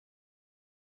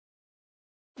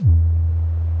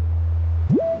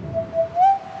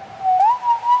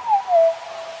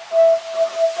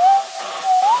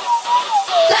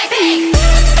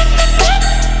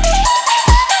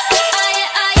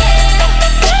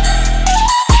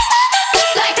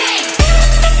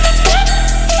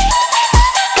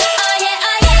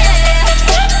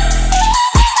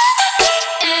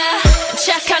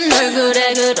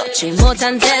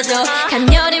상태도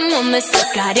간녀린 몸에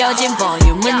쏙 가려진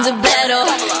볼륨은 두 배로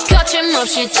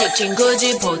거침없이 찍힌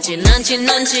굳이 보진 않지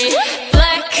넌지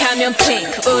Black 하면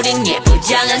pink 우린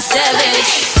예쁘장한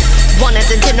savage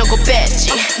원하던 대놓고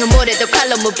뺐지 너무래도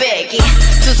칼로 무배기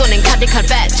두 손엔 가득한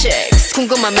fat chicks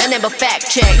궁금하면 해봐 fact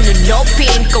check 눈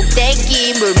높인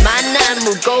꼭대기 물 만난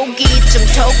물고기 좀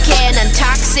톡해 난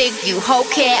toxic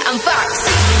유혹해 I'm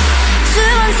foxy 두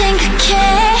번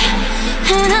생각해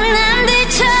흔한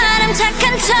남들처럼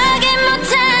착한 척이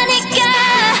못하니까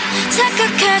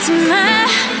착각하지 마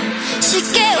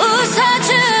쉽게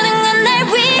웃어주는 건 날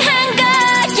위한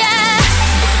거야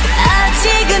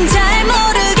아직은 잘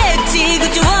모르겠지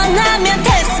그저 원하면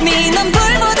test me 넌 불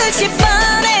보듯이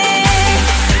뻔해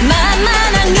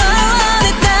만만한 걸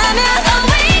원했다면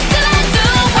Oh wait till I do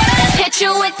what I hit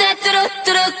you with that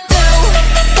뚜루뚜루뚜루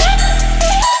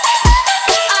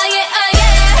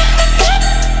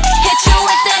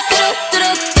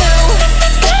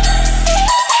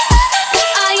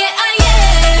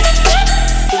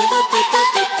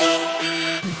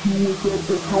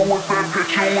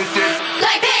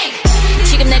BLACKPINK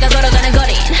지금 내가 걸어가는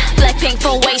거린 BLACKPINK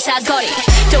 4-way 사거리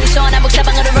동서남북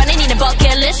사방으로 running 이는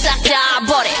버킷리스트 싹 다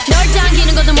버려 널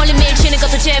당기는 것도 멀리 밀치는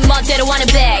것도 제 멋대로 하는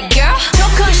bad girl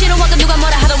조건 싫어하고 누가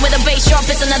뭐라 하던 with a bass drop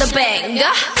it's another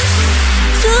banger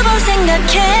두 번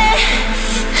생각해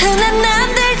흔한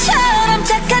남들처럼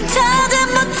착한